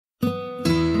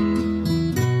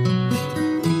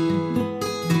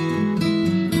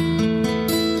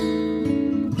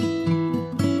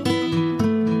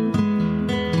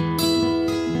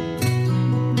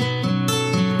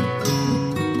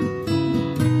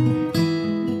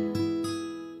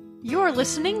You're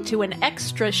listening to an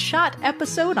extra shot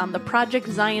episode on the Project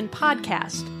Zion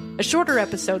podcast, a shorter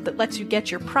episode that lets you get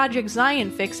your Project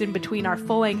Zion fix in between our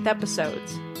full-length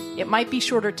episodes. It might be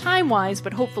shorter time-wise,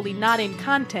 but hopefully not in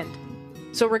content.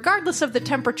 So regardless of the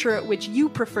temperature at which you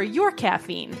prefer your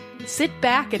caffeine, sit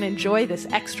back and enjoy this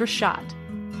extra shot.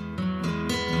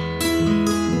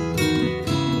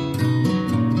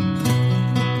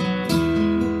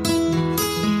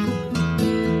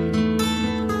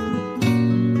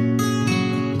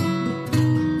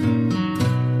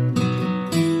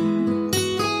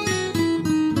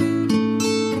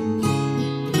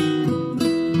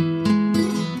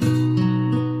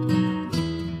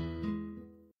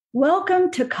 Welcome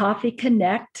to Coffee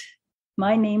Connect.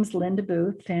 My name's Linda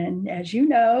Booth, and as you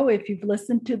know, if you've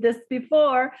listened to this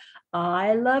before,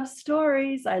 I love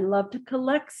stories. I love to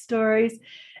collect stories,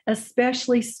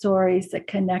 especially stories that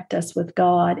connect us with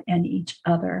God and each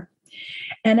other.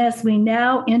 And as we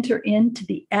now enter into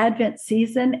the Advent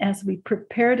season, as we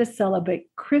prepare to celebrate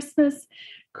Christmas,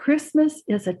 Christmas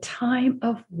is a time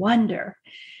of wonder.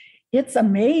 It's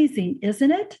amazing,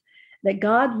 isn't it? That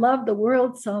God loved the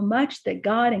world so much that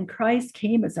God in Christ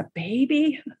came as a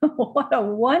baby. What a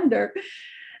wonder.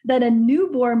 That a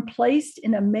newborn placed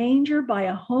in a manger by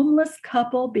a homeless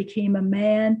couple became a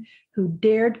man who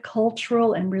dared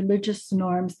cultural and religious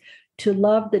norms to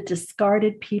love the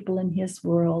discarded people in his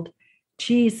world.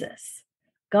 Jesus,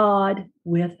 God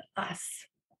with us.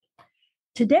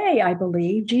 Today, I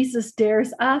believe, Jesus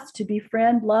dares us to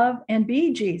befriend, love, and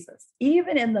be Jesus,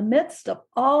 even in the midst of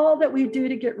all that we do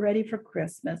to get ready for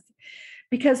Christmas,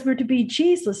 because we're to be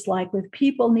Jesus-like with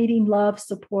people needing love,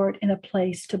 support, and a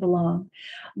place to belong.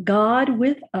 God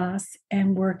with us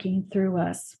and working through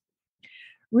us.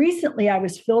 Recently, I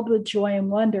was filled with joy and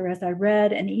wonder as I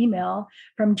read an email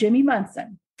from Jimmy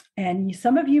Munson. And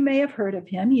some of you may have heard of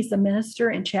him. He's a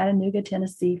minister in Chattanooga,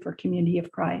 Tennessee for Community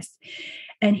of Christ.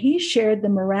 And he shared the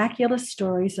miraculous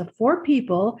stories of 4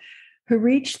 people who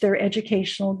reached their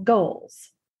educational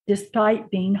goals, despite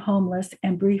being homeless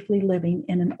and briefly living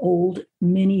in an old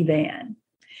minivan.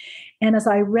 And as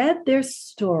I read their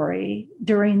story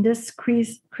during this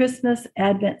Christmas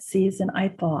Advent season, I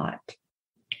thought,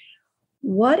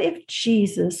 what if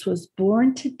Jesus was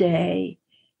born today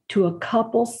to a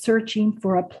couple searching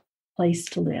for a place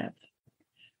to live?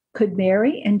 Could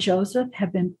Mary and Joseph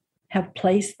have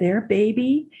placed their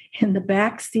baby in the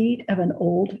back seat of an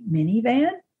old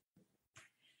minivan?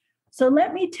 So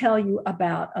let me tell you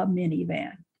about a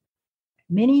minivan.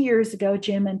 Many years ago,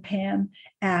 Jim and Pam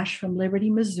Ash from Liberty,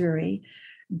 Missouri,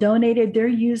 donated their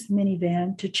used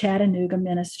minivan to Chattanooga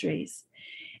Ministries.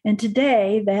 And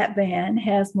today, that van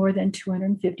has more than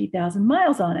 250,000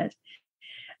 miles on it.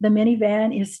 The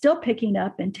minivan is still picking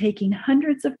up and taking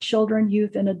hundreds of children,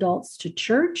 youth, and adults to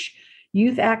church,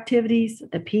 youth activities,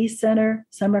 the Peace Center,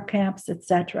 summer camps,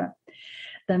 etc.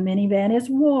 The minivan is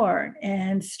worn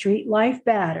and street life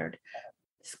battered,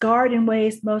 scarred in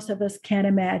ways most of us can't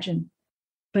imagine.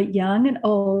 But young and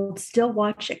old still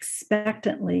watch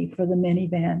expectantly for the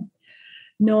minivan,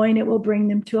 knowing it will bring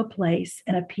them to a place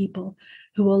and a people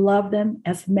who will love them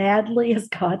as madly as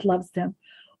God loves them.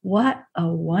 What a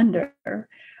wonder.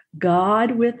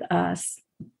 God with us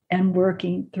and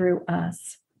working through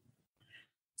us.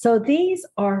 So these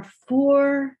are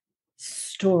 4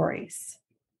 stories,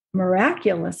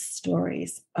 miraculous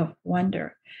stories of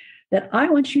wonder that I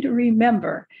want you to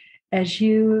remember as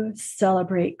you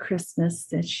celebrate Christmas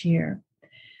this year.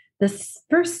 The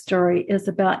first story is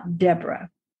about Deborah.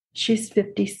 She's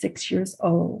 56 years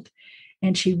old,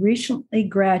 and she recently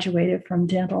graduated from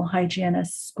dental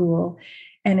hygienist school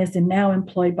and is now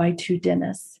employed by 2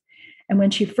 dentists. And when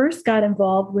she first got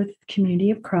involved with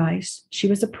Community of Christ, she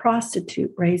was a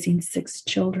prostitute raising 6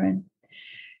 children.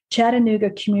 Chattanooga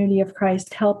Community of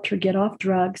Christ helped her get off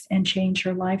drugs and change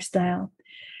her lifestyle.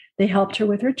 They helped her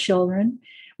with her children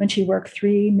when she worked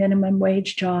 3 minimum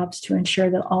wage jobs to ensure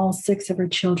that all 6 of her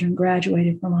children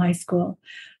graduated from high school,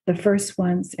 the first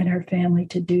ones in her family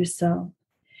to do so.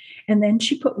 And then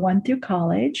she put 1 through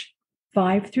college,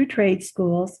 5 through trade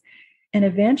schools, and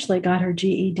eventually got her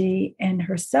GED and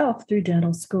herself through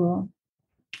dental school.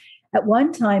 At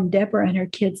one time, Deborah and her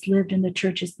kids lived in the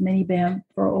church's minivan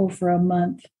for over a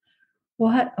month.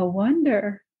 What a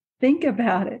wonder. Think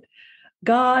about it.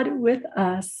 God with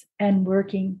us and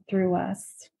working through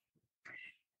us.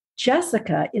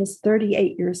 Jessica is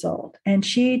 38 years old, and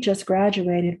she just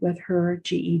graduated with her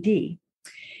GED.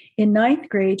 In 9th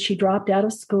grade, she dropped out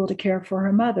of school to care for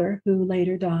her mother, who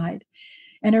later died.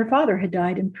 And her father had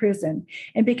died in prison.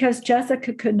 And because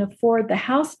Jessica couldn't afford the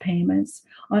house payments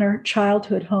on her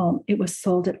childhood home, it was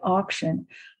sold at auction,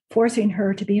 forcing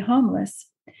her to be homeless.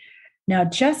 Now,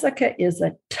 Jessica is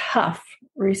a tough,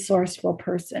 resourceful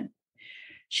person.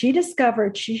 She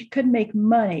discovered she could make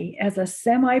money as a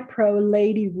semi-pro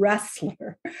lady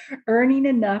wrestler, earning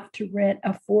enough to rent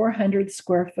a 400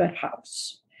 square foot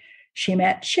house. She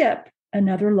met Chip,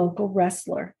 another local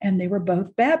wrestler, and they were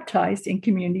both baptized in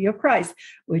Community of Christ,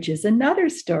 which is another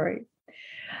story.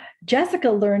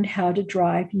 Jessica learned how to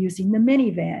drive using the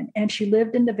minivan, and she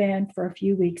lived in the van for a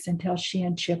few weeks until she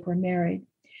and Chip were married.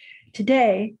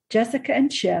 Today, Jessica and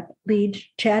Chip lead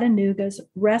Chattanooga's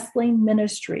wrestling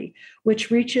ministry, which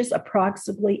reaches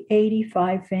approximately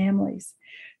 85 families.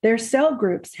 Their cell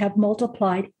groups have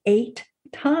multiplied 8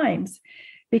 times.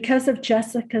 Because of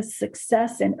Jessica's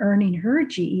success in earning her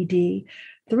GED,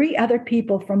 3 other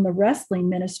people from the wrestling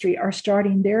ministry are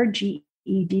starting their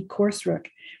GED coursework.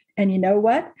 And you know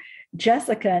what?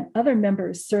 Jessica and other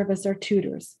members serve as our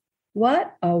tutors.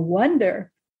 What a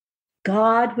wonder!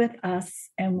 God with us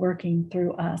and working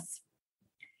through us.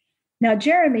 Now,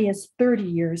 Jeremy is 30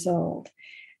 years old.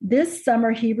 This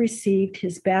summer, he received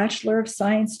his Bachelor of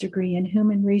Science degree in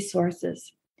Human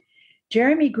Resources.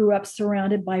 Jeremy grew up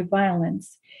surrounded by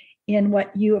violence in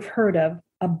what you have heard of,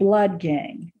 a blood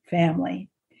gang family.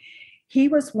 He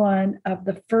was one of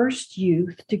the first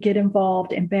youth to get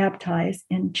involved and baptized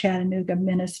in Chattanooga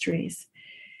ministries.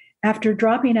 After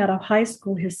dropping out of high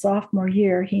school his sophomore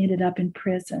year, he ended up in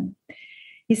prison.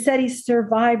 He said he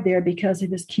survived there because of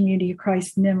his Community of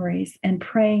Christ memories and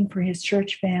praying for his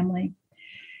church family.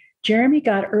 Jeremy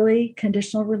got early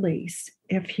conditional release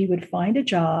if he would find a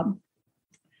job,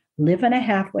 live in a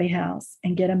halfway house,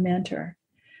 and get a mentor.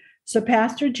 So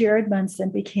Pastor Jared Munson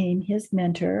became his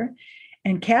mentor,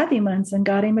 and Kathy Munson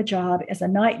got him a job as a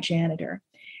night janitor,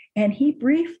 and he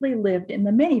briefly lived in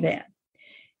the minivan.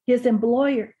 His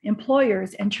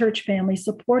employers and church family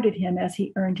supported him as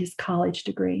he earned his college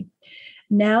degree.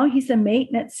 Now he's a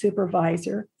maintenance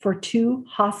supervisor for 2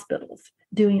 hospitals,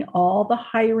 doing all the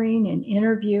hiring and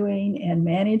interviewing and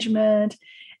management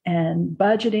and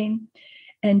budgeting.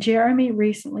 And Jeremy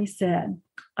recently said,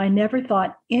 "I never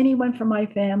thought anyone from my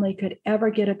family could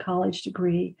ever get a college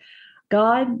degree.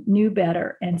 God knew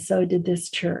better, and so did this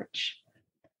church."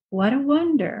 What a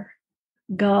wonder.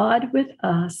 God with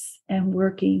us and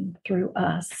working through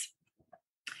us.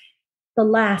 The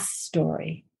last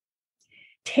story.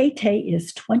 Tay-Tay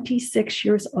is 26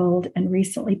 years old and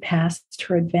recently passed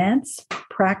her advanced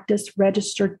practice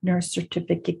registered nurse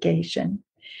certification.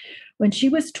 When she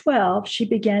was 12, she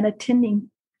began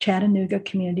attending Chattanooga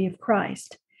Community of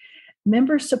Christ.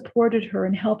 Members supported her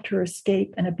and helped her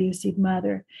escape an abusive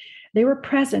mother. They were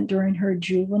present during her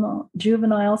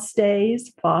juvenile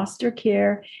stays, foster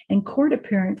care, and court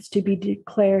appearance to be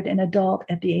declared an adult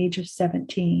at the age of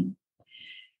 17.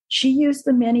 She used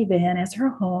the minivan as her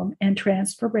home and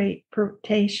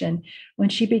transportation when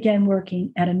she began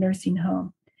working at a nursing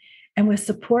home. And with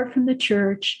support from the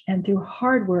church and through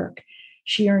hard work,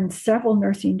 she earned several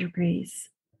nursing degrees.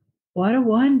 What a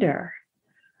wonder.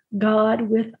 God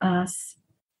with us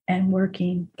and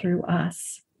working through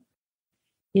us.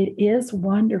 It is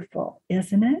wonderful,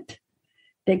 isn't it?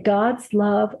 That God's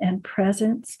love and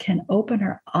presence can open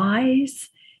our eyes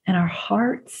and our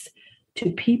hearts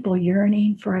to people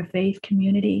yearning for a faith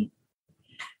community.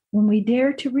 When we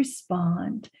dare to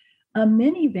respond, a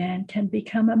minivan can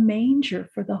become a manger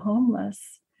for the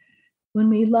homeless. When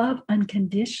we love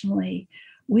unconditionally,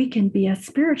 we can be a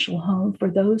spiritual home for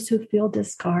those who feel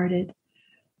discarded.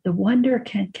 The wonder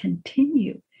can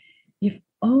continue if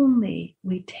only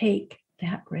we take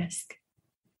that risk.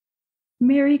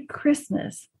 Merry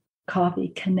Christmas, Coffee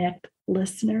Connect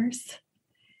listeners.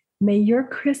 May your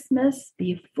Christmas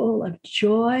be full of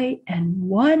joy and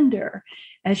wonder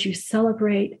as you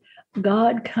celebrate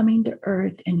God coming to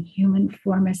earth in human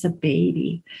form as a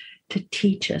baby to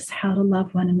teach us how to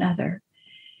love one another.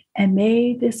 And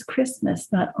may this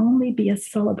Christmas not only be a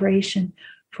celebration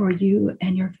for you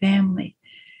and your family,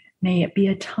 may it be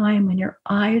a time when your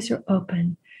eyes are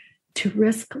open to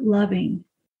risk loving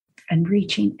and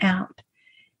reaching out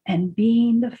and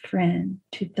being the friend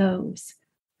to those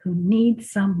who need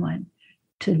someone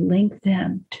to link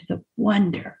them to the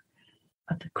wonder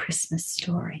of the Christmas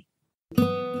story.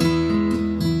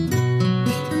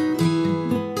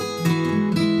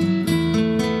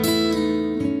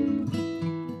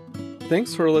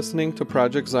 Thanks for listening to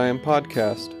Project Zion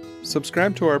Podcast.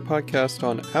 Subscribe to our podcast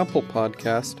on Apple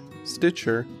Podcast,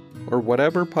 Stitcher, or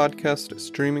whatever podcast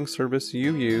streaming service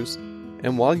you use,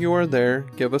 and while you are there,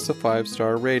 give us a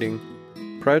 5-star rating.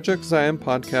 Project Zion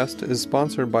Podcast is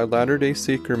sponsored by Latter-day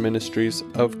Seeker Ministries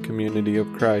of Community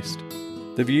of Christ.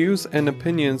 The views and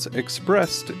opinions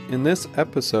expressed in this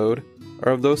episode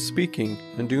are of those speaking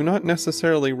and do not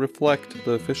necessarily reflect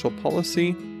the official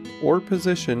policy or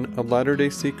position of Latter-day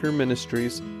Seeker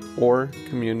Ministries or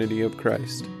Community of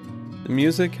Christ. The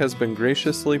music has been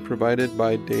graciously provided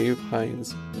by Dave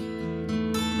Hines.